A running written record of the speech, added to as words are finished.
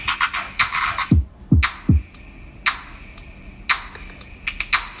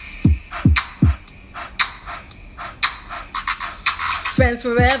Friends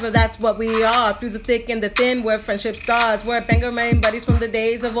forever, that's what we are. Through the thick and the thin, we're friendship stars. We're banger main buddies from the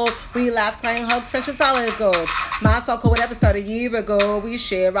days of old. We laugh, cry, and hug, friendship solid as gold. My soul whatever started a year ago. We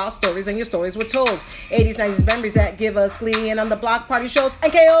share our stories and your stories were told. 80s, 90s memories that give us glee. And on the block party shows,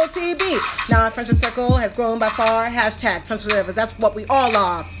 NKOTB. Now our friendship circle has grown by far. Hashtag friends forever, that's what we all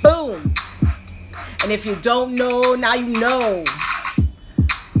are. Boom. And if you don't know, now you know.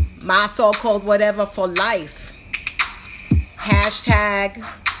 My so-called whatever for life. Hashtag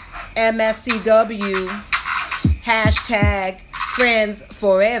MSCW. Hashtag friends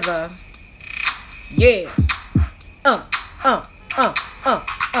forever. Yeah.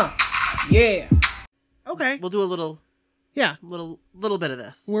 Yeah. Okay. We'll do a little bit of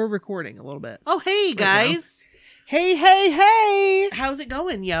this. We're recording a little bit. Oh, hey guys. Hey. How's it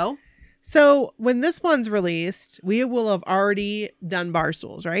going, yo? So when this one's released, we will have already done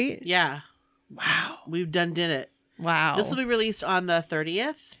Barstools, right? Yeah. Wow. We've did it. Wow. This will be released on the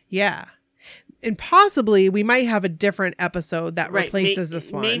 30th. Yeah. And possibly we might have a different episode that replaces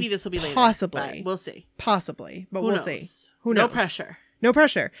this one. Maybe this will be later. Possibly. We'll see. Possibly. But Who we'll knows? see. Who knows? No pressure. No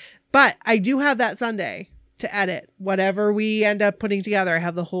pressure. But I do have that Sunday to edit. Whatever we end up putting together, I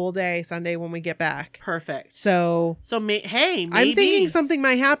have the whole day Sunday when we get back. Perfect. So hey, maybe. I'm thinking something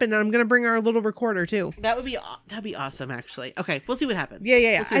might happen, and I'm going to bring our little recorder too. That'd be awesome, actually. Okay, we'll see what happens.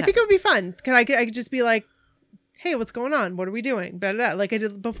 Yeah. We'll I think it would be fun. I could just be like, hey, what's going on? What are we doing? Blah, blah, blah, like I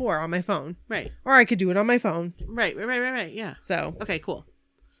did before on my phone. Right. Or I could do it on my phone. Right. Yeah. So. Okay, cool.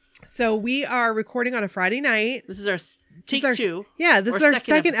 So we are recording on a Friday night. This is our take two. Yeah, this is our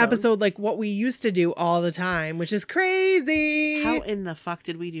second episode, episode, like what we used to do all the time, which is crazy. How in the fuck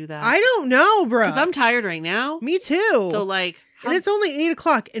did we do that? I don't know, bro. Because I'm tired right now. Me too. So like, and it's only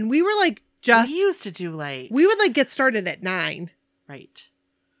 8:00, and we were like we used to do like we would like get started at 9, right,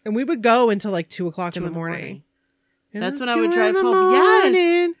 and we would go until like 2:00 in the morning. And that's it's when I would 2 drive in the home. Yes,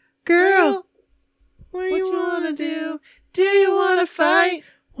 morning, girl. What you wanna do? Do you wanna fight?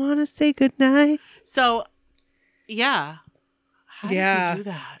 Wanna say goodnight? So, yeah. How did we do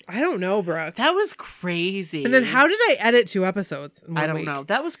that? I don't know, Brooke. That was crazy. And then how did I edit 2 episodes in 1 I don't week? know.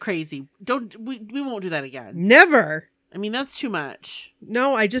 That was crazy. We won't do that again. Never. I mean, that's too much.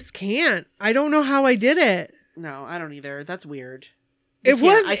 No, I just can't. I don't know how I did it. No, I don't either. That's weird.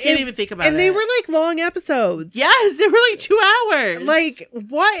 I can't even think about it. And they were like long episodes. Yes, they were like 2 hours. Like,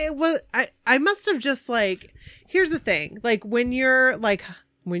 what was I must have just like, here's the thing. Like when you're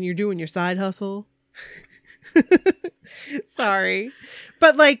doing your side hustle. Sorry.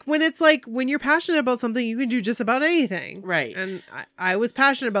 But like when it's like when you're passionate about something, you can do just about anything. Right. And I was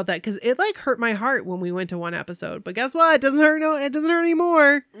passionate about that because it like hurt my heart when we went to 1 episode. But guess what? It doesn't hurt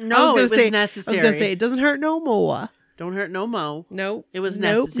anymore. No, it was necessary. I was gonna say it doesn't hurt no more. Don't hurt no mo. Nope. It was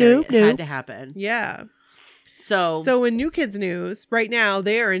necessary. It had to happen. Yeah. So in New Kids News, right now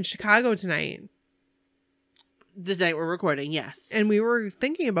they are in Chicago tonight. The night we're recording, yes. And we were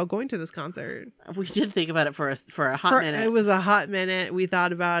thinking about going to this concert. We did think about it for a hot minute. It was a hot minute. We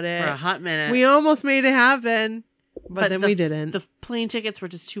thought about it. For a hot minute. We almost made it happen. But then we didn't. The plane tickets were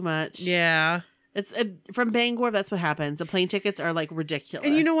just too much. Yeah. It's from Bangor, that's what happens. The plane tickets are like ridiculous.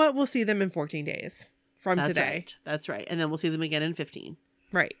 And you know what? We'll see them in 14 days from today. Right. That's right. And then we'll see them again in 15.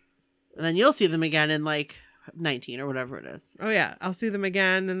 Right. And then you'll see them again in like 19 or whatever it is. Oh yeah, I'll see them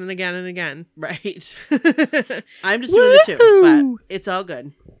again and then again and again. Right. I'm just doing the 2, but it's all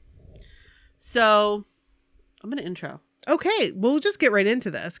good. So I'm gonna intro. Okay, we'll just get right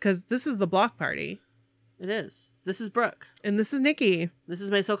into this because this is the block party. It is. This is Brooke. And this is Nikki. This is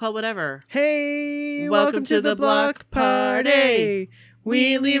my so-called whatever. Hey, welcome to the block party.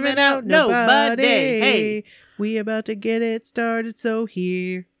 We ain't leaving out nobody. Hey, we about to get it started, so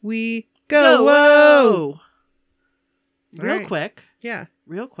here we go. Whoa. Real right. quick. Yeah.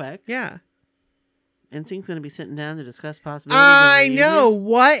 Real quick. Yeah. NSYNC's going to be sitting down to discuss possibilities. I know.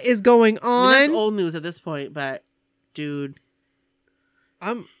 What is going on? I mean, that's old news at this point, but dude.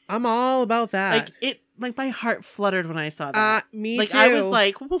 I'm all about that. Like my heart fluttered when I saw that. Me like, too. I was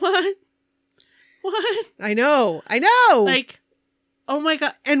like, what? What? I know. Like, oh my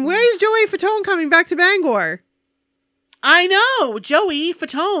God. And where's Joey Fatone coming back to Bangor? I know. Joey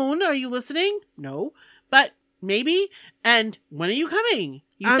Fatone, are you listening? No. But maybe. And when are you coming?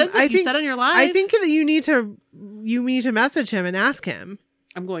 You said on your live. I think that you need to message him and ask him.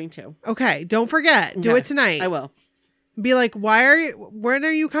 I'm going to. Okay, don't forget. Do it tonight. I will. Be like, when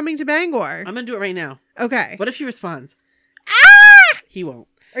are you coming to Bangor? I'm going to do it right now. Okay. What if he responds? He won't.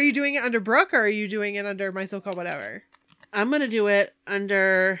 Are you doing it under Brooke or are you doing it under my so-called whatever? I'm going to do it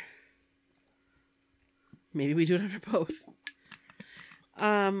under... Maybe we do it under both.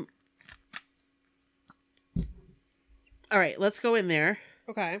 All right, let's go in there.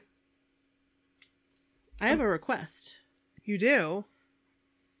 Okay. I have a request. You do?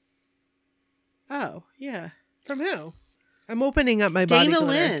 Oh, yeah. From who? I'm opening up my body Dana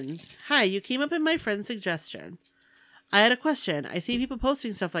glitter. Lynn. Hi, you came up in my friend's suggestion. I had a question. I see people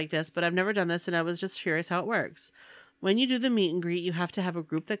posting stuff like this, but I've never done this, and I was just curious how it works. When you do the meet and greet, you have to have a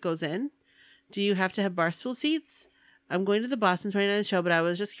group that goes in? Do you have to have barstool seats? I'm going to the Boston 29 show, but I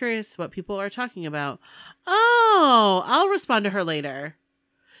was just curious what people are talking about. Oh, I'll respond to her later.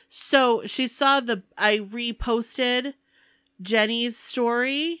 So she saw I reposted Jenny's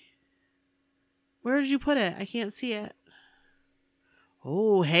story. Where did you put it? I can't see it.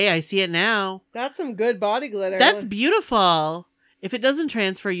 Oh, hey, I see it now. That's some good body glitter. That's beautiful. If it doesn't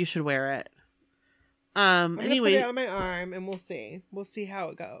transfer, you should wear it. I'm Anyway, gonna put it on my arm and we'll see. We'll see how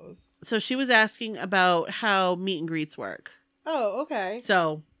it goes. so she was asking about how meet and greets work. Oh, okay.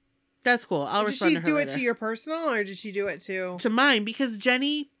 So that's cool. I'll Did respond she to her do later. it to your personal or did she do it to mine because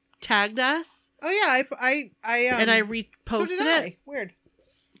Jenny tagged us Oh yeah, and I so reposted did it. I. Weird.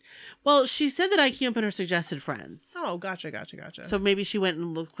 Well, she said that I came up in her suggested friends. Oh, gotcha. So maybe she went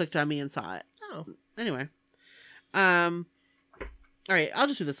and clicked on me and saw it. Oh. Anyway. All right, I'll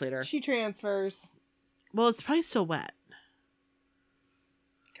just do this later. She transfers. Well, it's probably still wet.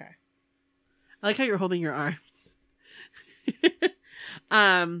 Okay. I like how you're holding your arms.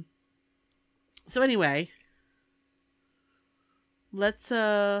 So anyway, let's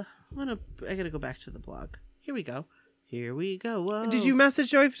I gotta go back to the blog. Here we go. Whoa. Did you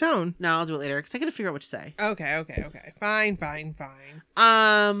message Joey Fatone? No, I'll do it later because I gotta figure out what to say. Okay. Fine.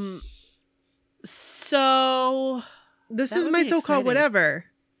 So This That is would my be so-called exciting. whatever.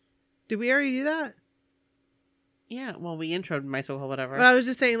 Did we already do that? yeah, well, we introed my so-called whatever. But I was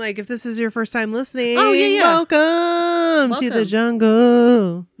just saying, like, if this is your first time listening, Oh, yeah. welcome to the Welcome.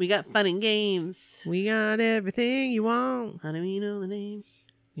 jungle. We got fun and games. We got everything you want. How do we know the name?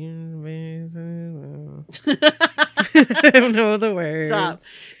 I don't know the words. Stop.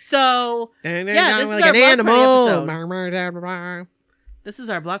 So And Yeah, yeah, this is like our an block party animal. this is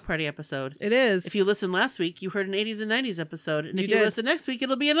our block party episode. It is. If you listened last week, you heard an 80s and 90s episode. And You if you did. listen next week,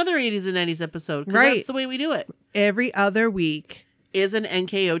 it'll be another 80s and 90s episode. 'Cause Right. That's the way we do it. Every other week. Is an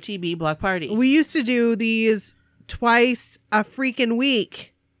NKOTB block party. We used to do these twice a freaking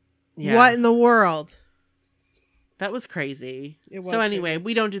week. Yeah. What in the world? That was crazy. It was so anyway, crazy.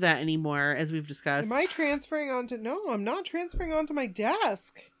 we don't do that anymore, as we've discussed. Am I transferring onto... No, I'm not transferring onto my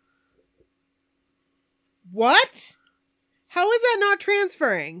desk. What? How is that not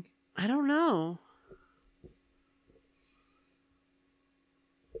transferring? I don't know.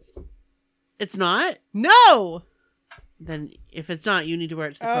 It's not? No! Then if it's not, you need to wear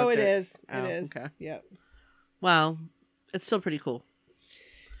it to the Oh, concert. it is. Oh, It is. okay. Yep. Well, it's still pretty cool.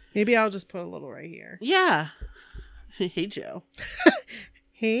 Maybe I'll just put a little right here. Yeah. Hey, Joe.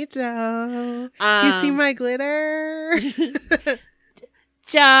 Hey, Joe. Do you see my glitter?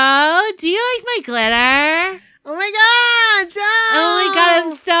 Joe, do you like my glitter? Oh my god, Joe! Oh my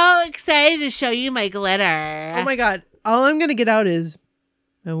god, I'm so excited to show you my glitter. Oh my god. All I'm gonna get out is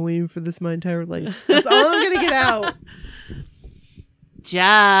I'm waiting for this my entire life. That's all I'm gonna get out.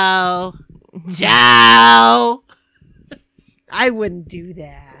 Joe. Joe. I wouldn't do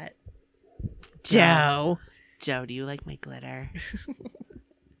that. Joe. Joe, do you like my glitter?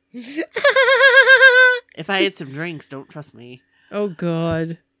 If I had some drinks, don't trust me. Oh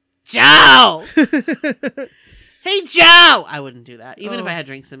god. Joe! Hey, Joe! I wouldn't do that. Even if Oh. I had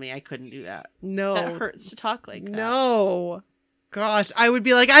drinks in me, I couldn't do that. No. That hurts to talk like that. No. Gosh, I would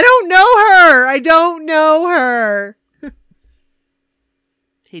be like, I don't know her. I don't know her.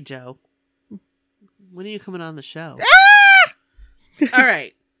 Hey, Joe. When are you coming on the show? Ah! All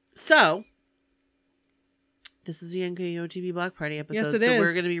right. So, this is the NKOTB Block Party episode. Yes, it so is.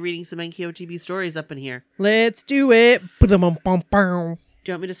 we're going to be reading some NKOTB stories up in here. Let's do it. Do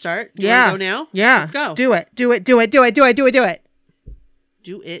you want me to start? Do you Yeah. want to go now? Yeah. Let's go. Do it. Do it to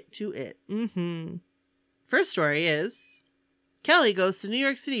it. Mm-hmm. First story is Kelly goes to New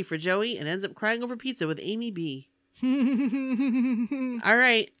York City for Joey and ends up crying over pizza with Amy B. All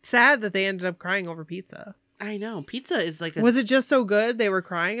right. Sad that they ended up crying over pizza. I know. Pizza is like a... Was it just so good they were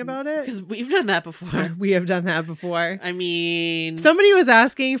crying about it? Because we've done that before. We have done that before. I mean... Somebody was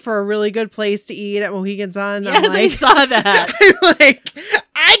asking for a really good place to eat at Mohegan Sun. Yes, I'm I like, saw that. I'm like,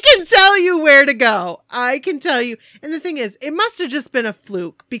 I can tell you where to go. I can tell you. And the thing is, it must have just been a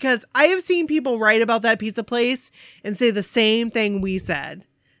fluke because I have seen people write about that pizza place and say the same thing we said.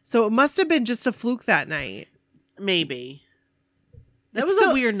 So it must have been just a fluke that night. Maybe. That It's was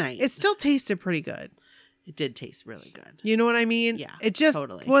still- a weird night. It still tasted pretty good. It did taste really good. You know what I mean? Yeah, It just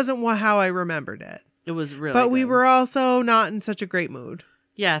totally. wasn't how I remembered it. It was really But we good. were also not in such a great mood.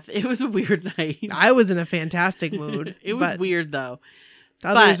 Yeah, it was a weird night. I was in a fantastic mood. It was weird though.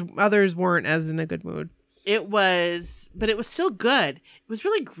 Others weren't as in a good mood. But it was still good. It was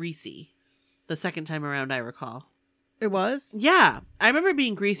really greasy the second time around, I recall. It was? Yeah, I remember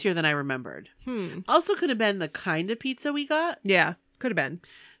being greasier than I remembered. Hmm. Also could have been the kind of pizza we got. Yeah, could have been.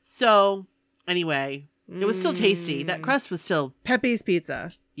 So, anyway, it was still tasty. That crust was still, Pepe's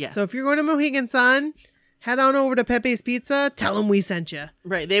Pizza. yes. So if you're going to Mohegan Sun, head on over to Pepe's Pizza. Tell them we sent you.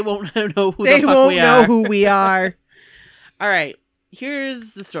 Right, they won't know who They the fuck won't we know are. who we are. All right,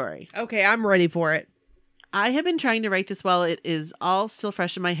 here's the story. Okay, I'm ready for it. I have been trying to write this while it is all still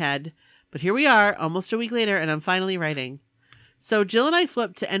fresh in my head, but here we are, almost a week later, and I'm finally writing. So Jill and I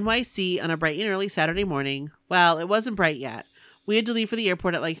flipped to NYC on a bright and early Saturday morning. Well, it wasn't bright yet. We had to leave for the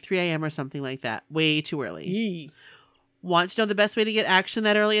airport at like 3 a.m. or something like that. Way too early. Yee. Want to know the best way to get action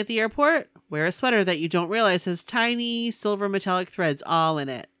that early at the airport? Wear a sweater that you don't realize has tiny silver metallic threads all in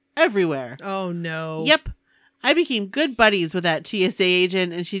it. Everywhere. Oh, no. Yep. I became good buddies with that TSA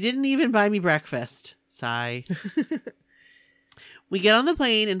agent, and she didn't even buy me breakfast. Sigh. We get on the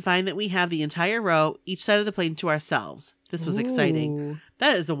plane and find that we have the entire row, each side of the plane to ourselves. This was exciting. Ooh,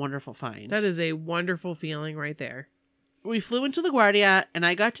 That is a wonderful find. that is a wonderful feeling right there. We flew into LaGuardia, and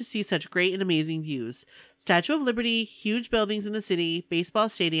I got to see such great and amazing views. Statue of Liberty, huge buildings in the city, baseball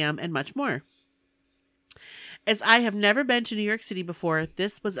stadium, and much more. As I have never been to New York City before,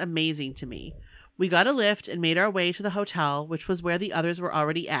 this was amazing to me. We got a lift and made our way to the hotel, which was where the others were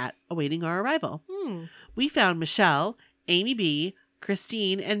already at, awaiting our arrival. We found Michelle, Amy B.,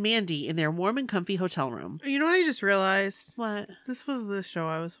 Christine, and Mandy in their warm and comfy hotel room. You know what I just realized? What? This was the show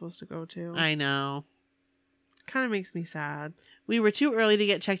I was supposed to go to. I know. Kind of makes me sad. We were too early to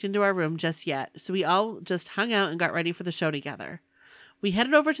get checked into our room just yet, so we all just hung out and got ready for the show together. We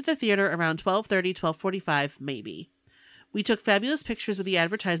headed over to the theater around 12:30, 12:45, maybe. We took fabulous pictures with the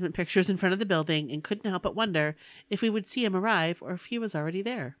advertisement pictures in front of the building and couldn't help but wonder if we would see him arrive or if he was already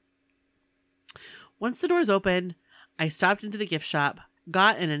there. Once the doors opened, I stopped into the gift shop,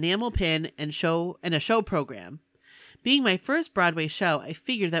 got an enamel pin and a show program. Being my first Broadway show, I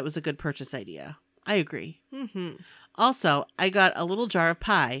figured that was a good purchase idea. I agree. Mm-hmm. Also, I got a little jar of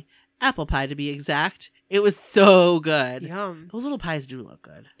pie, apple pie to be exact. It was so good. Yum. Those little pies do look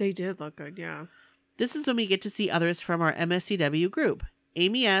good. They did look good, yeah. This is when we get to see others from our MSCW group.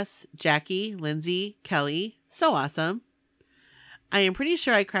 Amy S., Jackie, Lindsay, Kelly. So awesome. I am pretty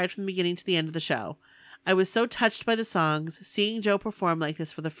sure I cried from the beginning to the end of the show. I was so touched by the songs, seeing Joe perform like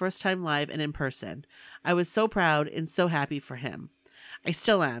this for the first time live and in person. I was so proud and so happy for him. I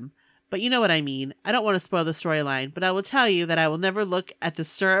still am. But you know what I mean. I don't want to spoil the storyline, but I will tell you that I will never look at the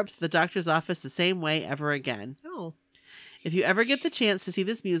stirrups at the doctor's office the same way ever again. Oh. If you ever get the chance to see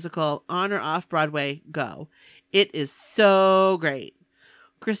this musical on or off Broadway, go. It is so great.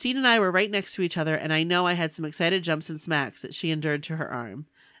 Christine and I were right next to each other, and I know I had some excited jumps and smacks that she endured to her arm.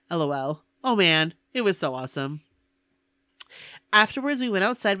 LOL. Oh man, it was so awesome. Afterwards, we went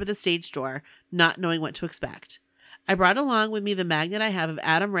outside by the stage door, not knowing what to expect. I brought along with me the magnet I have of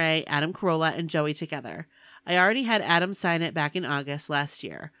Adam Ray, Adam Carolla, and Joey together. I already had Adam sign it back in August last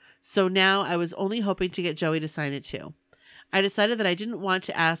year, so now I was only hoping to get Joey to sign it too. I decided that I didn't want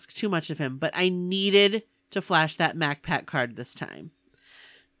to ask too much of him, but I needed to flash that MacPack card this time.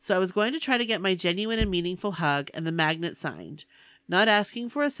 So I was going to try to get my genuine and meaningful hug and the magnet signed, not asking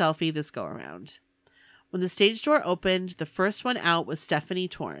for a selfie this go-around. When the stage door opened, the first one out was Stephanie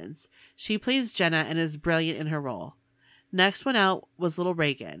Torrance. She plays Jenna and is brilliant in her role. Next one out was little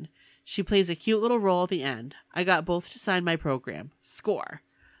Reagan. She plays a cute little role at the end. I got both to sign my program. Score.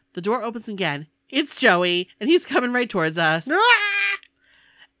 The door opens again. It's Joey, and he's coming right towards us.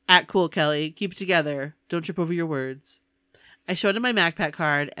 Act cool, Kelly. Keep it together. Don't trip over your words. I showed him my MacPack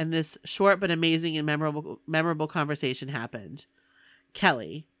card, and this short but amazing and memorable conversation happened.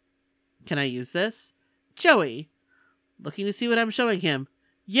 Kelly. Can I use this? Joey. Looking to see what I'm showing him.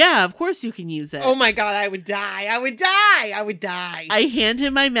 Yeah, of course you can use it. Oh my god, I would die. I would die. I would die. I hand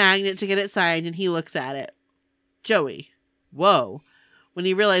him my magnet to get it signed, and he looks at it. Joey. Whoa. When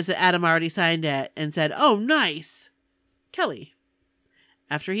he realized that Adam already signed it and said, oh, nice. Kelly.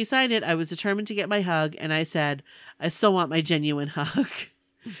 After he signed it, I was determined to get my hug, and I said, I still want my genuine hug.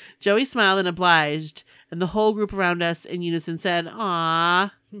 Joey smiled and obliged, and the whole group around us in unison said,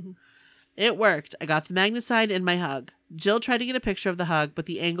 "Aww." It worked. I got the magnet signed and my hug. Jill tried to get a picture of the hug, but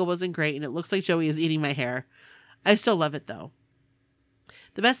the angle wasn't great, and it looks like Joey is eating my hair. I still love it, though.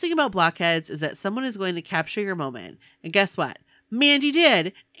 The best thing about Blockheads is that someone is going to capture your moment. And guess what? Mandy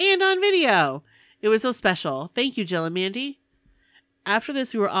did, and on video. It was so special. Thank you, Jill and Mandy. After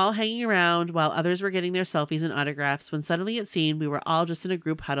this, we were all hanging around while others were getting their selfies and autographs when suddenly it seemed we were all just in a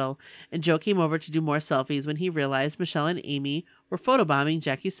group huddle and Joe came over to do more selfies when he realized Michelle and Amy were photobombing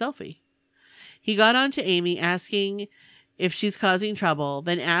Jackie's selfie. He got on to Amy asking if she's causing trouble,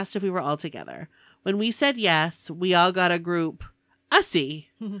 then asked if we were all together. When we said yes, we all got a group ussy,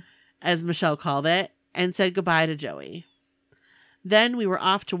 as Michelle called it, and said goodbye to Joey. Then we were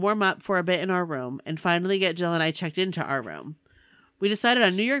off to warm up for a bit in our room and finally get Jill and I checked into our room. We decided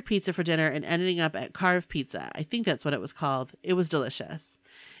on New York pizza for dinner and ending up at Carve Pizza. I think that's what it was called. It was delicious.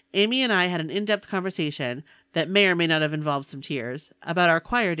 Amy and I had an in-depth conversation that may or may not have involved some tears about our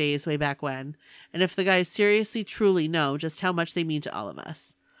choir days way back when, and if the guys seriously truly know just how much they mean to all of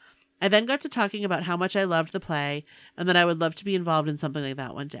us. I then got to talking about how much I loved the play and that I would love to be involved in something like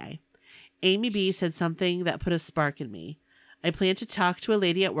that one day. Amy B said something that put a spark in me. I planned to talk to a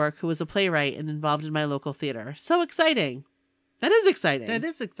lady at work who was a playwright and involved in my local theater. So exciting. That is exciting. That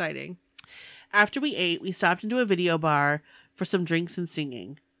is exciting. After we ate, we stopped into a video bar for some drinks and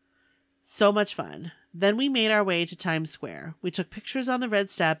singing. So much fun. Then we made our way to Times Square. We took pictures on the red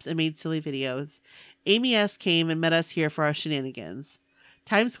steps and made silly videos. Amy S. came and met us here for our shenanigans.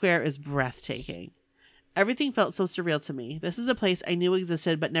 Times Square is breathtaking. Everything felt so surreal to me. This is a place I knew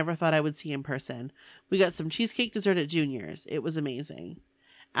existed but never thought I would see in person. We got some cheesecake dessert at Junior's. It was amazing.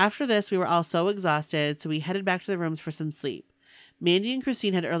 After this, we were all so exhausted, so we headed back to the rooms for some sleep. Mandy and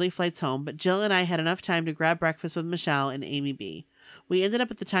Christine had early flights home, but Jill and I had enough time to grab breakfast with Michelle and Amy B. We ended up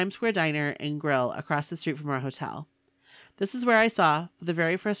at the Times Square Diner and Grill across the street from our hotel. This is where I saw, for the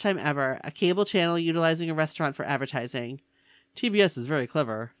very first time ever, a cable channel utilizing a restaurant for advertising. TBS is very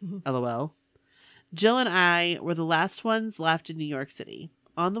clever, LOL. Jill and I were the last ones left in New York City.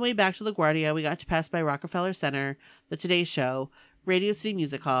 On the way back to LaGuardia, we got to pass by Rockefeller Center, the Today Show, Radio City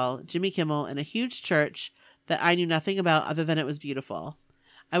Music Hall, Jimmy Kimmel, and a huge church that I knew nothing about other than it was beautiful.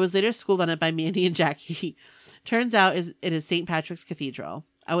 I was later schooled on it by Mandy and Jackie. Turns out it is St. Patrick's Cathedral.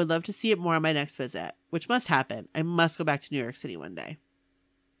 I would love to see it more on my next visit, which must happen. I must go back to New York City one day.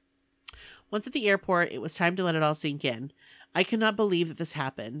 Once at the airport, it was time to let it all sink in. I could not believe that this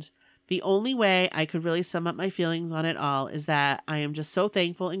happened. The only way I could really sum up my feelings on it all is that I am just so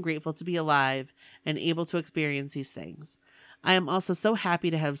thankful and grateful to be alive and able to experience these things. I am also so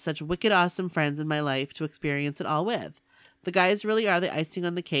happy to have such wicked awesome friends in my life to experience it all with. The guys really are the icing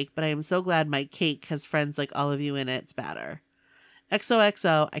on the cake, but I am so glad my cake has friends like all of you in it. It's batter.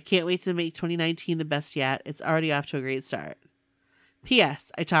 XOXO, I can't wait to make 2019 the best yet. It's already off to a great start.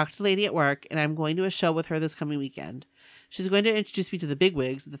 P.S. I talked to the lady at work, and I'm going to a show with her this coming weekend. She's going to introduce me to the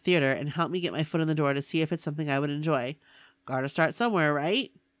bigwigs at the theater and help me get my foot in the door to see if it's something I would enjoy. Gotta start somewhere,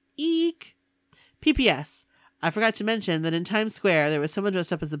 right? Eek. P.P.S. I forgot to mention that in Times Square, there was someone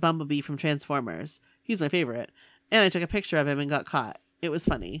dressed up as the Bumblebee from Transformers. He's my favorite. And I took a picture of him and got caught. It was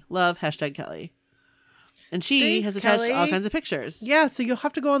funny. Love, #Kelly. And she Thanks, has attached Kelly. all kinds of pictures. Yeah, so you'll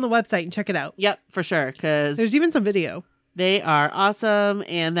have to go on the website and check it out. Yep, for sure, because There's even some video. they are awesome,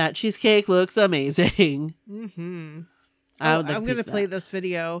 and that cheesecake looks amazing. Mm-hmm. I would like I'm a going to piece of play that. this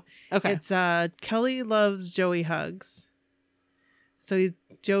video. Okay. It's Kelly Loves Joey Hugs. So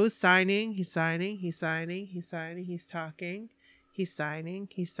Joe's signing. He's signing. He's signing. He's signing. He's talking. He's signing.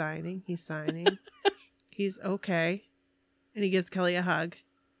 He's signing. He's signing. He's okay. And he gives Kelly a hug.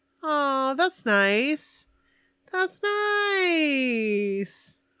 Oh, that's nice. That's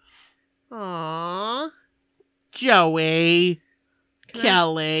nice. Aw. Joey. Can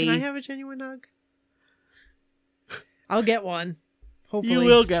Kelly. I have a genuine hug? I'll get one. Hopefully. You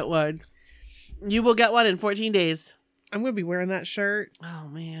will get one. You will get one in 14 days. I'm going to be wearing that shirt. Oh,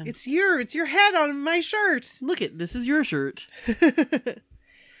 man. It's your head on my shirt. Look at this is your shirt. Thank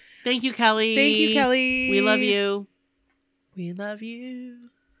Thank you, Kelly. you, Kelly. We love you. We love you.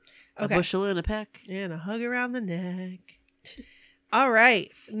 A bushel and a peck. And a hug around the neck. All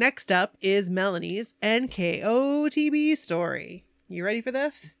right. Next up is Melanie's NKOTB story. You ready for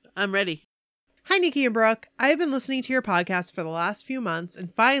this? I'm ready. Hi, Nikki and Brooke. I've been listening to your podcast for the last few months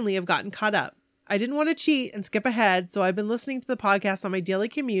and finally have gotten caught up. I didn't want to cheat and skip ahead, so I've been listening to the podcast on my daily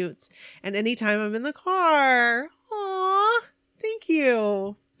commutes and anytime I'm in the car. Aw, thank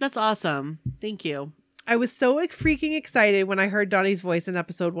you. That's awesome. Thank you. I was so freaking excited when I heard Donnie's voice in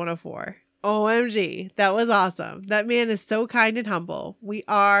episode 104. OMG, that was awesome. That man is so kind and humble. We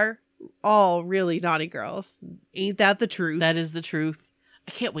are all really Donnie girls. Ain't that the truth? That is the truth.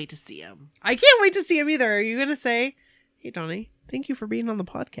 I can't wait to see him. I can't wait to see him either. Are you going to say, hey, Donnie, thank you for being on the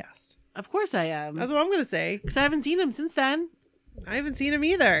podcast? Of course I am. That's what I'm going to say. Because I haven't seen him since then. I haven't seen him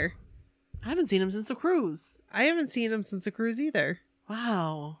either. I haven't seen him since the cruise. I haven't seen him since the cruise either.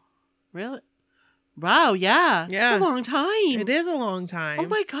 Wow. Really? Wow, yeah. Yeah. It's a long time. It is a long time. Oh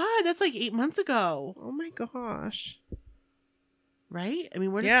my God, that's like 8 months ago. Oh my gosh. Right? I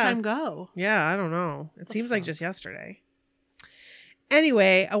mean, where does Yeah. time go? Yeah, I don't know. It That's seems like fun. just yesterday.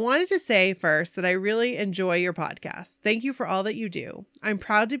 Anyway, I wanted to say first that I really enjoy your podcast. Thank you for all that you do. I'm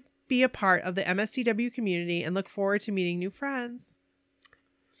proud to be a part of the MSCW community and look forward to meeting new friends.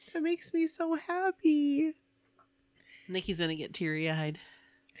 That makes me so happy. Nikki's going to get teary-eyed.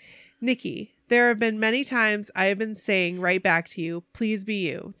 Nikki, there have been many times I have been saying right back to you, please be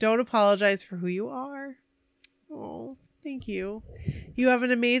you. Don't apologize for who you are. Oh, thank you. You have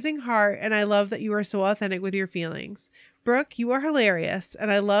an amazing heart, and I love that you are so authentic with your feelings. Brooke, you are hilarious,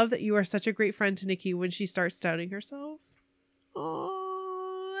 and I love that you are such a great friend to Nikki when she starts doubting herself.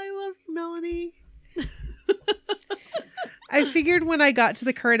 Oh, I love you, Melanie. I figured when I got to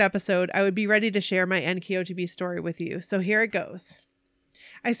the current episode, I would be ready to share my NKOTB story with you, so here it goes.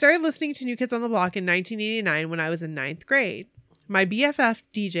 I started listening to New Kids on the Block in 1989 when I was in 9th grade. My BFF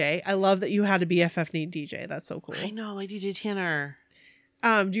DJ, I love that you had a BFF named DJ. That's so cool. I know, like DJ Tanner.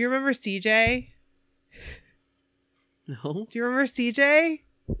 Do you remember CJ? No. Do you remember CJ?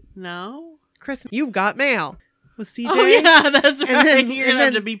 No. Chris, you've got mail with CJ. Oh, yeah, that's right. then- You're and going to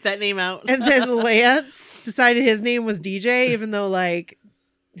have then- to beep that name out. And then Lance decided his name was DJ, even though like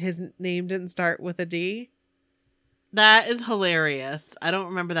his name didn't start with a D. That is hilarious. I don't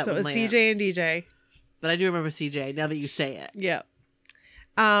remember that So one. it was CJ and DJ. But I do remember CJ now that you say it. Yeah.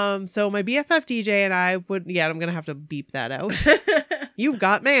 So my BFF DJ and I would, yeah, I'm gonna have to beep that out. You've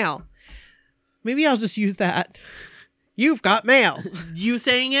got mail. Maybe I'll just use that. You've got mail. You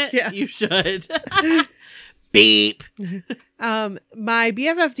saying it? Yes. You should. Beep. My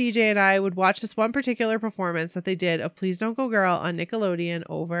BFF DJ and I would watch this one particular performance that they did of Please Don't Go Girl on Nickelodeon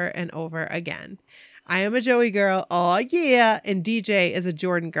over and over again. I am a Joey girl. Oh yeah. And DJ is a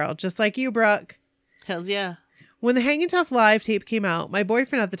Jordan girl, just like you, Brooke. Hells yeah. When the Hangin' Tough live tape came out, my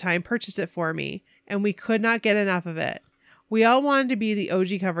boyfriend at the time purchased it for me, and we could not get enough of it. We all wanted to be the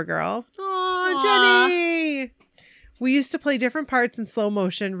OG cover girl. Aw, Jenny! We used to play different parts in slow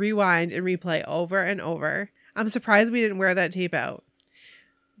motion, rewind, and replay over and over. I'm surprised we didn't wear that tape out.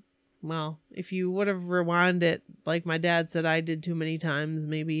 Well, if you would have rewound it like my dad said I did too many times,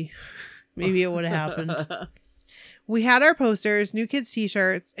 maybe it would have happened. We had our posters, New Kids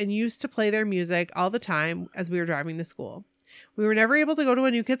t-shirts, and used to play their music all the time as we were driving to school. We were never able to go to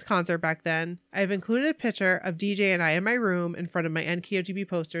a New Kids concert back then. I've included a picture of DJ and I in my room in front of my NKOTB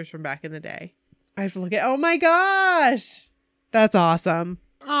posters from back in the day. I have to look at, oh my gosh! That's awesome.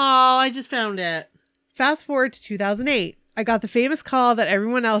 Oh, I just found it. Fast forward to 2008. I got the famous call that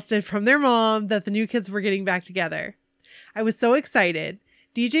everyone else did from their mom that the New Kids were getting back together. I was so excited.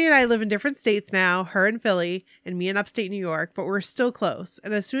 DJ and I live in different states now, her in Philly and me in upstate New York, but we're still close.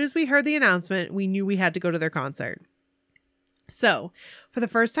 And as soon as we heard the announcement, we knew we had to go to their concert. So, for the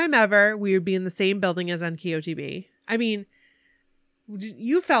first time ever, we would be in the same building as NKOTB. I mean,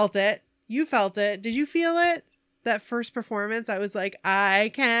 you felt it. You felt it. Did you feel it? That first performance, I was like,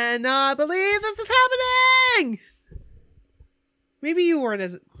 I cannot believe this is happening. Maybe you weren't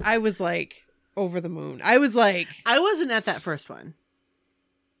as, I was like over the moon. I was like, I wasn't at that first one.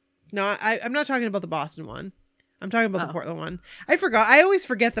 no, I'm not talking about the Boston one. I'm talking about the Oh. Portland one. I forgot. I always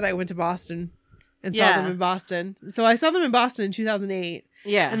forget that I went to Boston and saw Yeah. them in Boston. So I saw them in Boston in 2008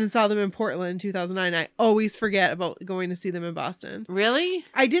 Yeah. and then saw them in Portland in 2009. I always forget about going to see them in Boston. Really?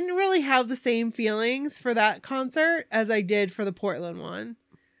 I didn't really have the same feelings for that concert as I did for the Portland one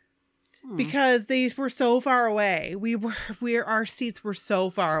because they were so far away. Our seats were so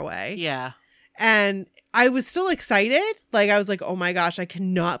far away. Yeah. And I was still excited. Like, I was like, oh my gosh, I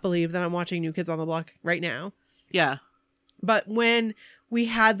cannot believe that I'm watching New Kids on the Block right now. Yeah. But when we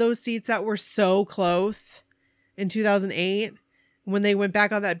had those seats that were so close in 2008, when they went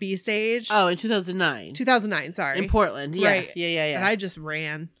back on that B stage. Oh, in 2009. 2009, sorry. In Portland. Yeah. Right. Yeah. And I just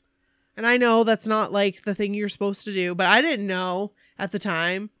ran. And I know that's not like the thing you're supposed to do, but I didn't know at the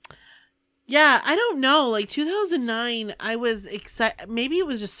time. Yeah, I don't know. Like 2009, I was excited. Maybe it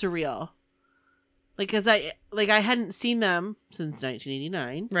was just surreal. Like, cause I hadn't seen them since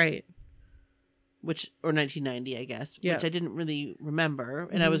 1989, Right. or 1990, I guess, Yeah. which I didn't really remember,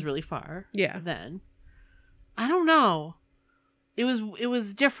 and I was really far. Yeah. Then, I don't know. It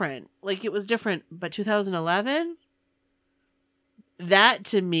was different. Like it was different, but 2011. That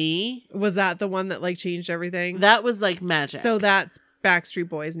to me, Was that the one that like changed everything? that was like magic. So that's Backstreet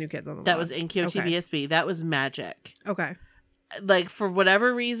Boys, New Kids on the Block. that was NKOTBSB. That was magic. Okay. Like for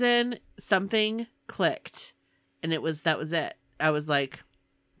whatever reason, something clicked, and that was it. I was like,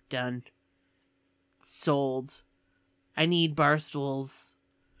 done, sold. I need bar stools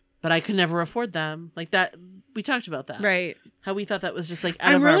but I could never afford them. Like that, we talked about that. Right. How we thought that was just like out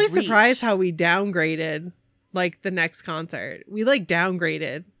I'm of our really reach. surprised how we downgraded like the next concert. We like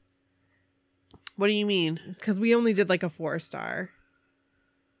downgraded What do you mean? because we only did like a 4-star.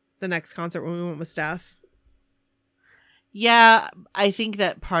 The next concert when we went with Steph. Yeah, I think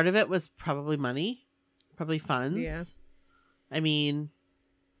that part of it was probably money, probably funds. Yeah. I mean,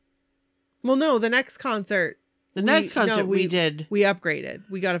 Well, no, the next concert. the next concert we did. We upgraded.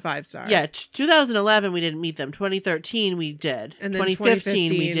 We got a 5-star. Yeah, 2011 we didn't meet them. 2013 we did. And then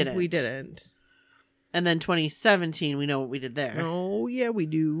 2015 we didn't. We didn't. And then 2017 we know what we did there. Oh, yeah, we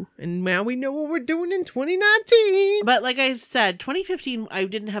do. And now we know what we're doing in 2019. But like I've said, 2015 I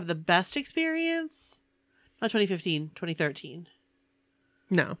didn't have the best experience. Not 2015, 2013.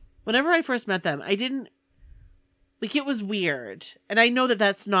 No. Whenever I first met them, I didn't like it was weird. And I know that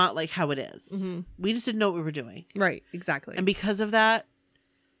that's not like how it is. Mm-hmm. We just didn't know what we were doing. Right. Exactly. And because of that,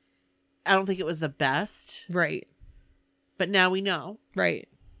 I don't think it was the best. right. But now we know. Right.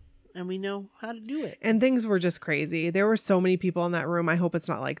 And we know how to do it. And things were just crazy. There were so many people in that room. I hope it's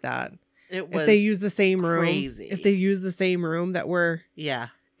not like that. It was If they use the same room. crazy. If they use the same room that were Yeah.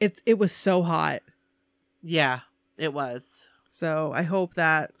 it was so hot. Yeah, it was. So I hope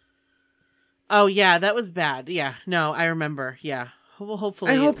that Oh yeah, that was bad. Yeah. No, I remember. Yeah. Well,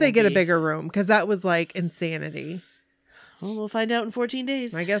 hopefully I hope it they won't get a be- bigger room because that was like insanity. Well, we'll find out in 14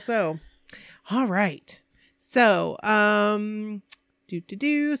 days. I guess so. All right. So, so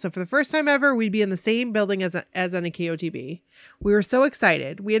for the first time ever, we'd be in the same building as NKOTB. We were so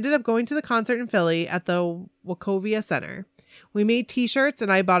excited. We ended up going to the concert in Philly at the Wachovia Center. We made t-shirts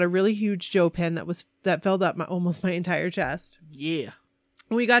and I bought a really huge Joe pin that filled up almost my entire chest. Yeah.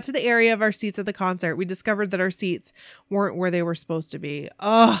 When we got to the area of our seats at the concert, we discovered that our seats weren't where they were supposed to be.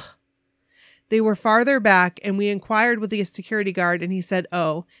 Ugh. They were farther back, and we inquired with the security guard, and he said,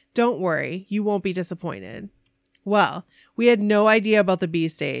 "Oh, don't worry. You won't be disappointed." Well, we had no idea about the B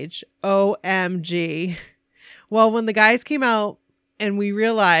stage. OMG. Well, when the guys came out and we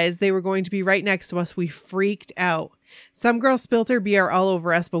realized they were going to be right next to us, we freaked out. Some girl spilled her beer all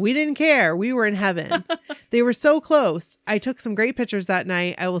over us, but we didn't care. We were in heaven. They were so close. I took some great pictures that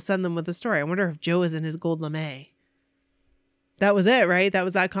night. I will send them with the story. I wonder if Joe is in his gold lame. That was it, right? That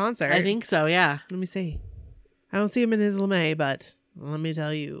was that concert. I think so, yeah. Let me see. I don't see him in his lame, but let me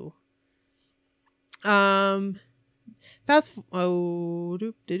tell you. Okay. Fast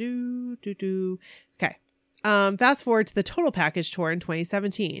forward to the Total Package tour in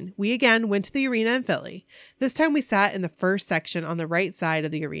 2017. We again went to the arena in Philly. This time we sat in the first section on the right side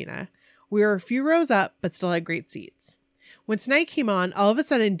of the arena. We were a few rows up, but still had great seats. When tonight came on, all of a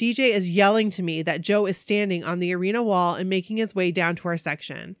sudden DJ is yelling to me that Joe is standing on the arena wall and making his way down to our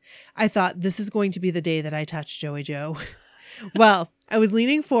section. I thought, this is going to be the day that I touch Joey Joe. Well, I was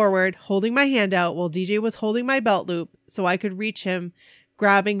leaning forward, holding my hand out while DJ was holding my belt loop so I could reach him,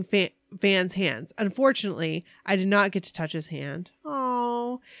 grabbing fans' hands. Unfortunately, I did not get to touch his hand.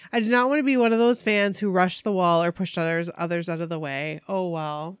 Oh, I did not want to be one of those fans who rushed the wall or pushed others out of the way. Oh,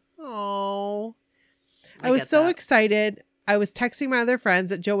 well. Oh, I was so excited. I was texting my other friends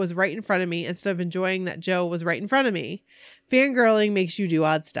that Joe was right in front of me instead of enjoying that Joe was right in front of me. Fangirling makes you do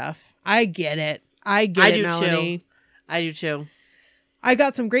odd stuff. I get it. I do Melanie. Too. I do too. I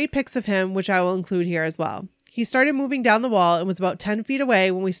got some great pics of him, which I will include here as well. He started moving down the wall and was about 10 feet away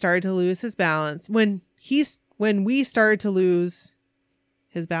when we started to lose his balance. When we started to lose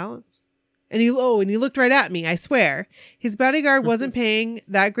his balance. And he looked right at me, I swear. His bodyguard wasn't paying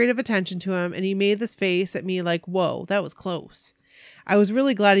that great of attention to him, and he made this face at me like, whoa, that was close. I was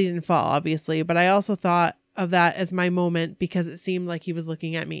really glad he didn't fall, obviously, but I also thought of that as my moment because it seemed like he was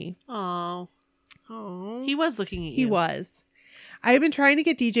looking at me. Oh. Oh. He was looking at you. He was. I have been trying to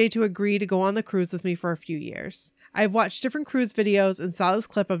get DJ to agree to go on the cruise with me for a few years. I've watched different cruise videos and saw this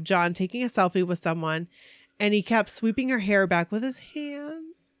clip of John taking a selfie with someone, and he kept sweeping her hair back with his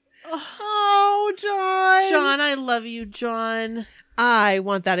hands. Oh, John. John, I love you, John. I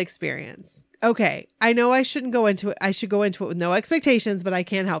want that experience. Okay, I know I shouldn't go into it. I should go into it with no expectations, but I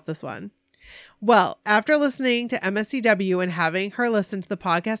can't help this one. Well, after listening to MSCW and having her listen to the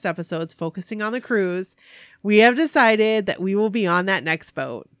podcast episodes focusing on the cruise, we have decided that we will be on that next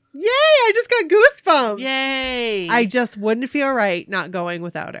boat. Yay! I just got goosebumps. Yay! I just wouldn't feel right not going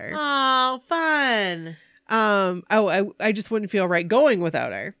without her. Oh, fun. I just wouldn't feel right going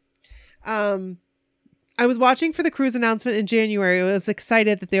without her. I was watching for the cruise announcement in January. I was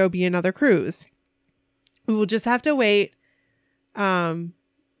excited that there would be another cruise. We will just have to wait until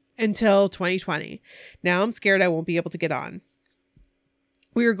 2020. Now I'm scared I won't be able to get on.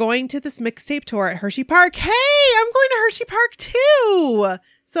 we were going to this mixtape tour at Hershey Park. Hey, I'm going to Hershey Park too.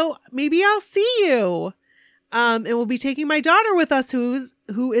 So maybe I'll see you. And we'll be taking my daughter with us,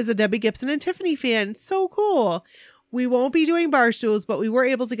 who is a Debbie Gibson and Tiffany fan. So cool. We won't be doing bar stools, but we were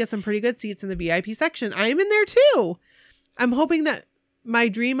able to get some pretty good seats in the VIP section. I'm in there too. I'm hoping that my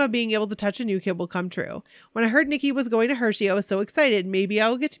dream of being able to touch a new kid will come true. When I heard Nikki was going to Hershey, I was so excited. Maybe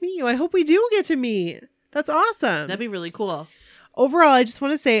I'll get to meet you. I hope we do get to meet. That's awesome. That'd be really cool. Overall, I just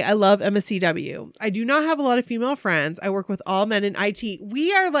want to say I love MSCW. I do not have a lot of female friends. I work with all men in IT.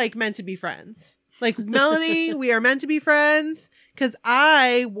 We are like meant to be friends. Like Melanie, we are meant to be friends because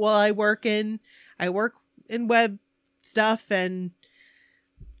I work in web stuff and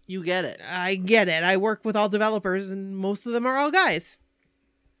you get it. I get it. I work with all developers and most of them are all guys.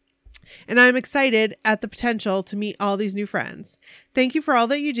 And I'm excited at the potential to meet all these new friends. Thank you for all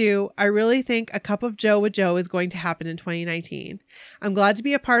that you do. I really think a cup of Joe with Joe is going to happen in 2019. I'm glad to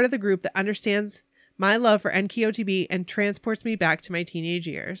be a part of the group that understands my love for NKOTB and transports me back to my teenage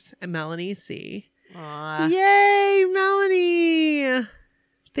years. And Melanie C. Aww. Yay, Melanie.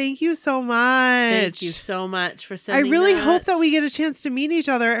 Thank you so much. Thank you so much for sending I really that. hope that we get a chance to meet each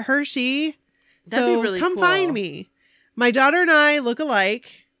other at Hershey. That'd So be really come cool. find me. My daughter and I look alike,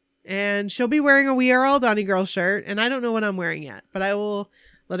 and she'll be wearing a We Are All Donny Girl shirt, and I don't know what I'm wearing yet, but I will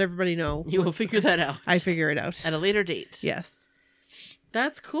let everybody know. You will figure that out. I figure it out. At a later date. Yes.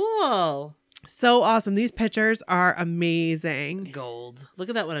 That's cool. So awesome. These pictures are amazing. Gold. Look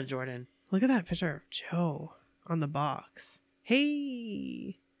at that one of Jordan. Look at that picture of Joe on the box.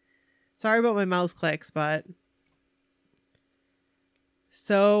 Hey. Sorry about my mouse clicks, but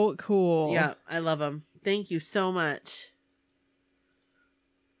so cool. Yeah, I love them. Thank you so much.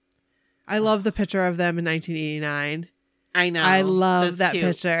 I love the picture of them in 1989. I know. I love That's that cute.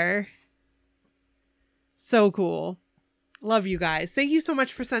 picture. So cool. Love you guys. Thank you so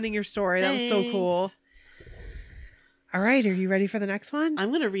much for sending your story. That was so cool. Thanks. All right. Are you ready for the next one? I'm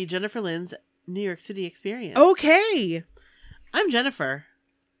going to read Jennifer Lynn's New York City experience. Okay. I'm Jennifer.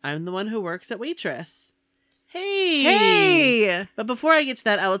 I'm the one who works at Waitress. Hey. Hey. But before I get to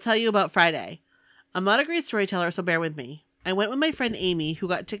that, I will tell you about Friday. I'm not a great storyteller, so bear with me. I went with my friend Amy, who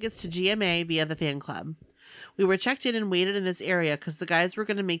got tickets to GMA via the fan club. We were checked in and waited in this area because the guys were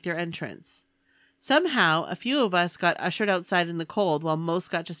going to make their entrance. Somehow, a few of us got ushered outside in the cold while most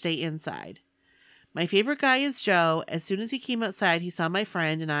got to stay inside. My favorite guy is Joe. As soon as he came outside, he saw my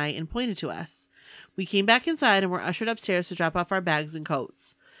friend and I and pointed to us. We came back inside and were ushered upstairs to drop off our bags and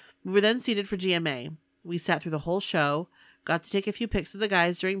coats. We were then seated for GMA. We sat through the whole show, got to take a few pics of the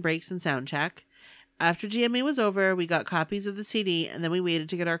guys during breaks and sound check. After GMA was over, we got copies of the CD, and then we waited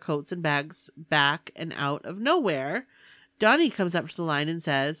to get our coats and bags back, and out of nowhere, Donnie comes up to the line and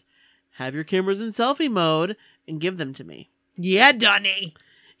says, "Have your cameras in selfie mode and give them to me." Yeah, Donnie.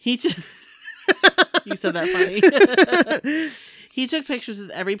 He took You said that funny. He took pictures with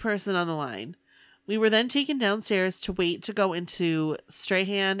every person on the line. We were then taken downstairs to wait to go into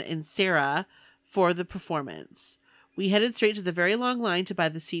Strahan and Sarah for the performance. We headed straight to the very long line to buy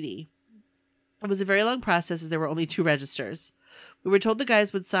the CD. It was a very long process as there were only 2 registers. We were told the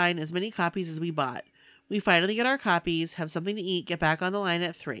guys would sign as many copies as we bought. We finally get our copies, have something to eat, get back on the line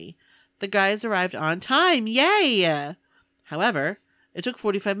at 3. The guys arrived on time. Yay! However, it took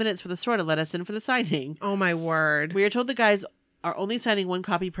 45 minutes for the store to let us in for the signing. Oh, my word. We are told the guys are only signing 1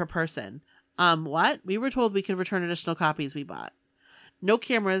 copy per person. What? We were told we could return additional copies we bought. No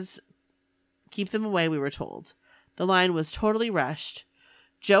cameras. Keep them away, we were told. The line was totally rushed.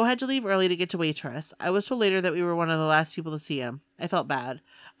 Joe had to leave early to get to Waitress. I was told later that we were one of the last people to see him. I felt bad.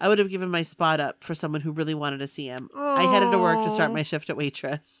 I would have given my spot up for someone who really wanted to see him. I headed to work to start my shift at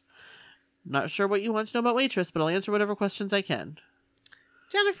Waitress. Not sure what you want to know about Waitress, but I'll answer whatever questions I can.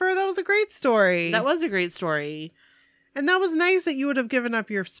 Jennifer, that was a great story. That was a great story. And that was nice that you would have given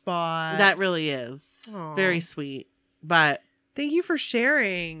up your spot. That really is. Aw. Very sweet. But Thank you for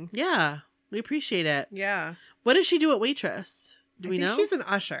sharing. yeah, we appreciate it. Yeah. What does she do at Waitress? Do we I think know? she's an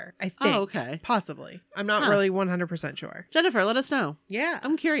usher. I think. Oh, okay. Possibly. I'm not Huh. really 100% sure. Jennifer, let us know. Yeah.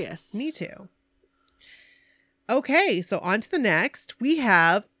 I'm curious. Me too. Okay, so on to the next. We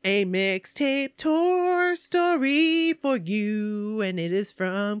have a mixtape tour story for you, and it is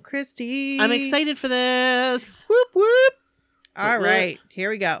from Christy. I'm excited for this. Whoop, whoop. All Whoop, whoop. right,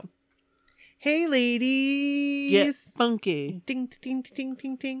 here we go. Hey, ladies. Get funky. Ding, ding, ding, ding,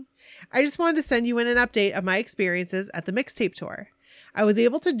 ding, ding. I just wanted to send you in an update of my experiences at the mixtape tour. I was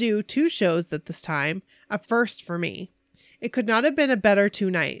able to do 2 shows at this time, a first for me. It could not have been a better 2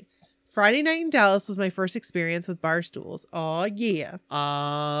 nights. Friday night in Dallas was my first experience with bar stools. Oh, yeah.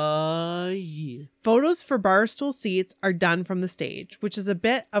 Yeah. Photos for bar stool seats are done from the stage, which is a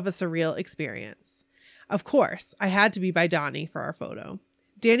bit of a surreal experience. Of course, I had to be by Donnie for our photo.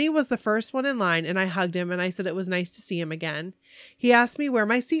 Danny was the first one in line, and I hugged him and I said it was nice to see him again. He asked me where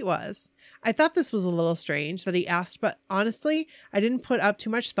my seat was. I thought this was a little strange that he asked, but honestly, I didn't put up too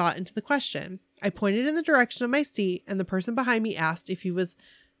much thought into the question. I pointed in the direction of my seat, and the person behind me asked if he was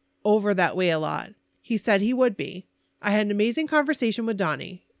over that way a lot. He said he would be. I had an amazing conversation with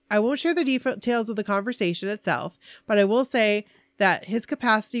Donnie. I won't share the details of the conversation itself, but I will say that his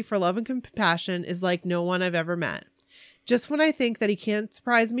capacity for love and compassion is like no one I've ever met. Just when I think that he can't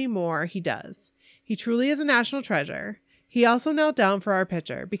surprise me more, he does. He truly is a national treasure. He also knelt down for our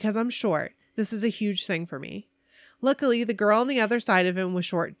picture. Because I'm short, this is a huge thing for me. Luckily, the girl on the other side of him was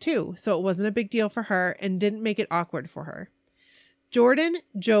short too, so it wasn't a big deal for her and didn't make it awkward for her. Jordan,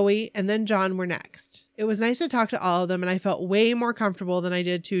 Joey, and then John were next. It was nice to talk to all of them, and I felt way more comfortable than I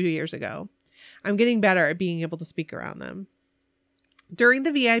did 2 years ago. I'm getting better at being able to speak around them. During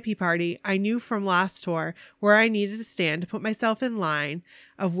the VIP party, I knew from last tour where I needed to stand to put myself in line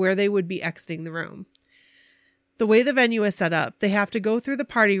of where they would be exiting the room. The way the venue is set up, they have to go through the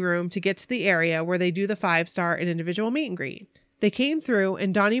party room to get to the area where they do the 5-star and individual meet and greet. They came through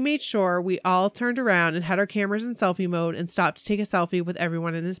and Donnie made sure we all turned around and had our cameras in selfie mode and stopped to take a selfie with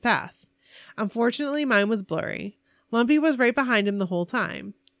everyone in his path. Unfortunately, mine was blurry. Lumpy was right behind him the whole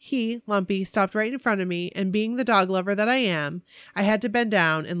time. He, Lumpy, stopped right in front of me, and being the dog lover that I am, I had to bend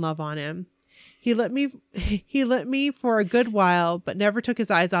down and love on him. He let me for a good while, but never took his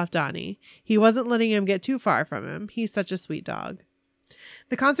eyes off Donnie. He wasn't letting him get too far from him. He's such a sweet dog.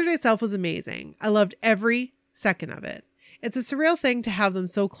 The concert itself was amazing. I loved every second of it. It's a surreal thing to have them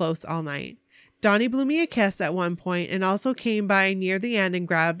so close all night. Donnie blew me a kiss at one point and also came by near the end and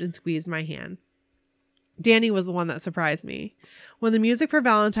grabbed and squeezed my hand. Danny was the one that surprised me. When the music for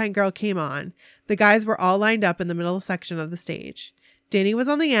Valentine Girl came on, the guys were all lined up in the middle section of the stage. Danny was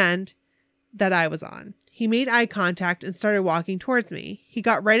on the end that I was on. He made eye contact and started walking towards me. He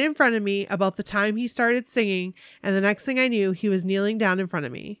got right in front of me about the time he started singing, and the next thing I knew, he was kneeling down in front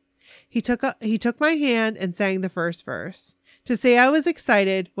of me. He took my hand and sang the first verse. To say I was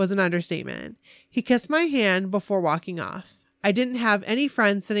excited was an understatement. He kissed my hand before walking off. I didn't have any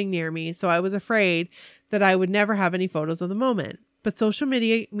friends sitting near me, so I was afraid that I would never have any photos of the moment. But social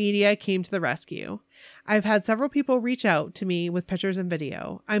media came to the rescue. I've had several people reach out to me with pictures and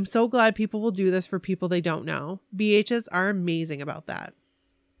video. I'm so glad people will do this for people they don't know. BHs are amazing about that.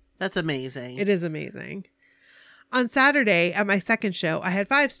 That's amazing. It is amazing. On Saturday, at my second show, I had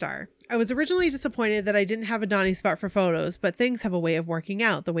 5-star. I was originally disappointed that I didn't have a Donnie spot for photos, but things have a way of working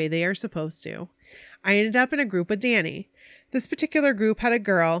out the way they are supposed to. I ended up in a group with Danny. This particular group had a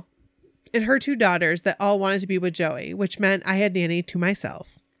girl and her 2 daughters that all wanted to be with Joey, which meant I had Danny to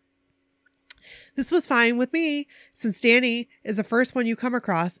myself. This was fine with me, since Danny is the first one you come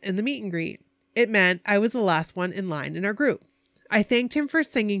across in the meet and greet. It meant I was the last one in line in our group. I thanked him for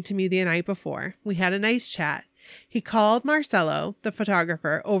singing to me the night before. We had a nice chat. He called Marcelo, the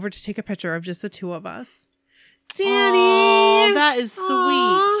photographer, over to take a picture of just the 2 of us. Danny! Oh, that is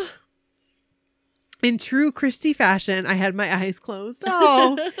Aww. sweet. In true Christy fashion, I had my eyes closed.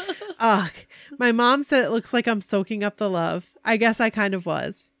 Oh, ugh. My mom said it looks like I'm soaking up the love. I guess I kind of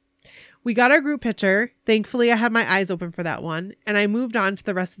was. We got our group picture. Thankfully, I had my eyes open for that one, and I moved on to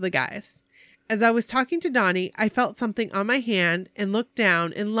the rest of the guys. As I was talking to Donnie, I felt something on my hand and looked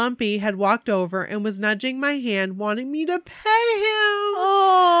down, and Lumpy had walked over and was nudging my hand, wanting me to pet him.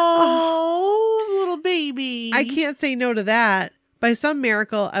 Oh, little baby. I can't say no to that. By some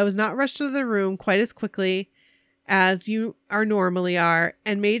miracle, I was not rushed to the room quite as quickly as you normally are,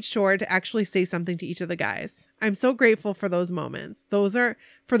 and made sure to actually say something to each of the guys. I'm so grateful for those moments. Those are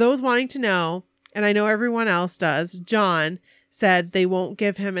for those wanting to know, and I know everyone else does. John said they won't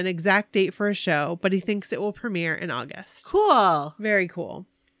give him an exact date for a show, but he thinks it will premiere in August. Cool. Very cool.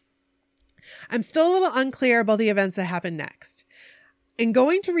 I'm still a little unclear about the events that happen next. In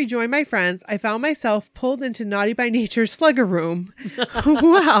going to rejoin my friends, I found myself pulled into Naughty by Nature's Slugger Room.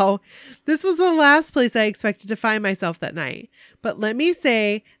 Wow. This was the last place I expected to find myself that night. But let me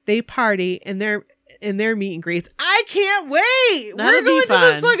say, they party in their meet and greets. I can't wait. We're going to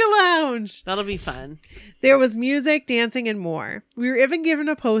the Slugger Lounge. That'll be fun. There was music, dancing, and more. We were even given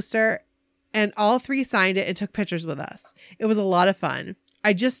a poster, and all 3 signed it and took pictures with us. It was a lot of fun.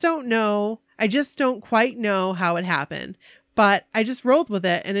 I just don't quite know how it happened. But I just rolled with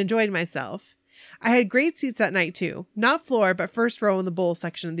it and enjoyed myself. I had great seats that night too. Not floor, but first row in the bowl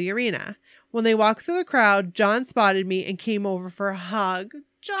section of the arena. When they walked through the crowd, John spotted me and came over for a hug.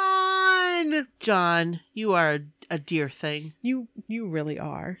 John, you are a dear thing. You really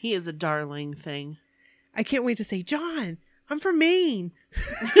are. He is a darling thing. I can't wait to say, John, I'm from Maine.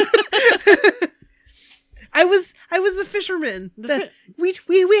 I was the fisherman.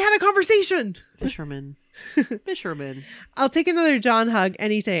 We had a conversation. Fisherman. Fisherman. I'll take another John hug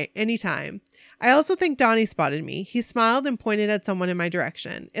anytime. I also think Donnie spotted me. He smiled and pointed at someone in my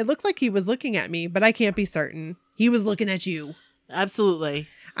direction. It looked like he was looking at me, but I can't be certain. He was looking at you. Absolutely.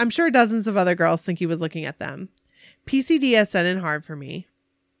 I'm sure dozens of other girls think he was looking at them. PCD set in hard for me.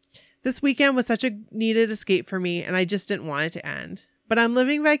 This weekend was such a needed escape for me, and I just didn't want it to end. But I'm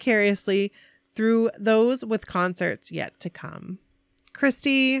living vicariously through those with concerts yet to come.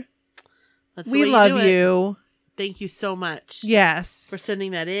 Christy, we love you. Thank you so much. Yes. For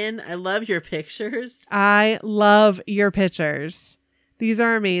sending that in. I love your pictures. I love your pictures. These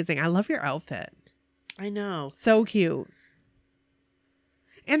are amazing. I love your outfit. I know. So cute.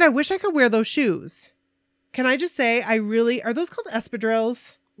 And I wish I could wear those shoes. Can I just say, are those called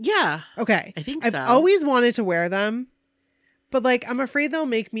espadrilles? Yeah. Okay. I think I've always wanted to wear them, but like, I'm afraid they'll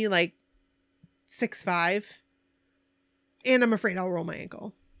make me like 6'5", and I'm afraid I'll roll my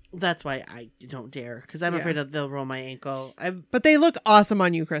ankle. That's why I don't dare, because I'm afraid they'll roll my ankle. But they look awesome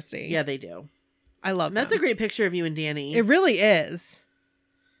on you, Christy. Yeah, they do. I love them. That's a great picture of you and Danny. It really is.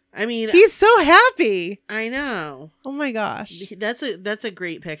 I mean, he's so happy. I know. Oh my gosh. That's a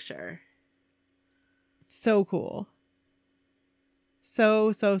great picture. So cool.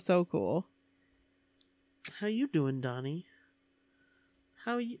 So cool. How you doing, Donnie?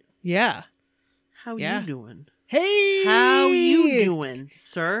 How you? Yeah. How you doing? Hey. How you doing,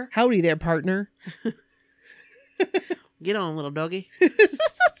 sir? Howdy there, partner. Get on, little doggy.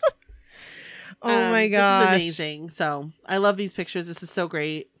 Oh my gosh. This is amazing. So I love these pictures. This is so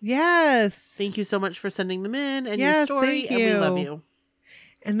great. Yes. Thank you so much for sending them in and your story. Thank you. And we love you.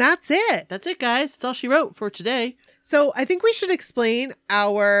 And that's it. That's it, guys. That's all she wrote for today. So I think we should explain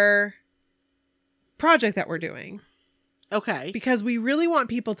our project that we're doing. Okay. Because we really want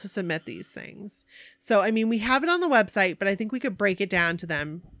people to submit these things. So, I mean, we have it on the website, but I think we could break it down to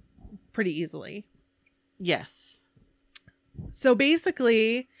them pretty easily. Yes. So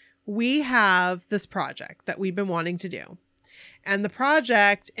basically, we have this project that we've been wanting to do. And the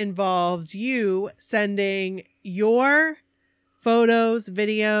project involves you sending your photos,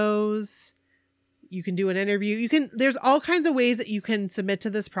 videos. You can do an interview. There's all kinds of ways that you can submit to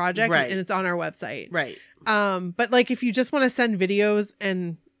this project, right. And it's on our website. Right. But like if you just want to send videos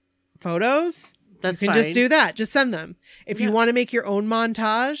and photos, that's you can just do that. Just send them. If you want to make your own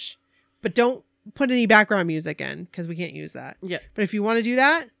montage, but don't put any background music in because we can't use that. Yeah. But if you want to do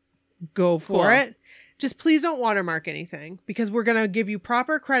that, go for it. Just please don't watermark anything because we're going to give you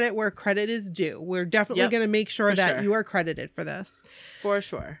proper credit where credit is due. We're definitely going to make sure that you are credited for this. For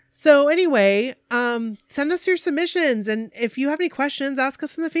sure. So anyway, send us your submissions. And if you have any questions, ask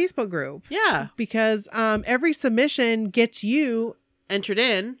us in the Facebook group. Yeah. Because every submission gets you entered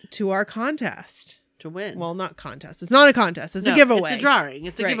in to our contest. To win. Well, not contest. It's not a contest. It's a giveaway. It's a drawing.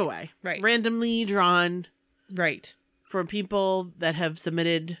 It's a giveaway. Right. Randomly drawn. Right. For people that have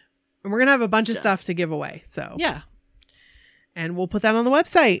submitted. And we're going to have a bunch of stuff to give away. So. Yeah. And we'll put that on the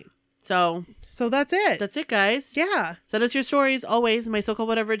website. So that's it. That's it, guys. Yeah. Send us your stories always.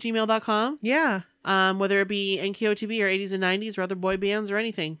 mysocalledwhatever@gmail.com. Yeah. Whether it be NKOTB or 80s and 90s or other boy bands or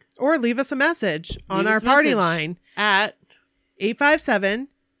anything. Or leave us a message on our party line. At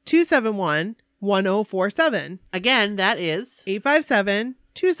 857-271-1047. Again, that is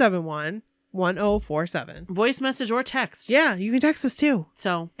 857-271-1047. Voice message or text. Yeah, you can text us too.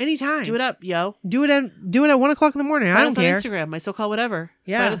 So anytime. Do it up, yo. Do it at 1:00 in the morning. I don't care. Find us on Instagram, my so-called whatever.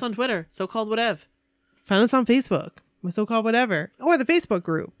 Yeah. Find us on Twitter, so-called whatever. Find us on Facebook, my so-called whatever. Or the Facebook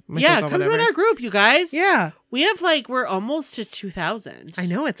group. Come join our group, you guys. Yeah. We have we're almost to 2,000. I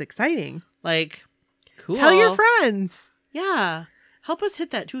know, it's exciting. Cool. Tell your friends. Yeah. Help us hit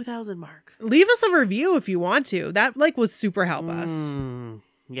that 2,000 mark. Leave us a review if you want to. That would super help us.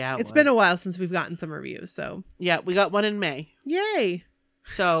 Yeah. It's been a while since we've gotten some reviews, so. Yeah, we got one in May. Yay.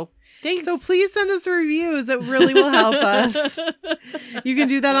 So, thanks. So please send us reviews. That really will help us. You can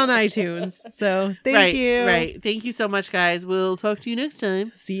do that on iTunes. So, thank you. Right. Thank you so much, guys. We'll talk to you next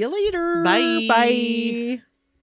time. See you later. Bye. Bye.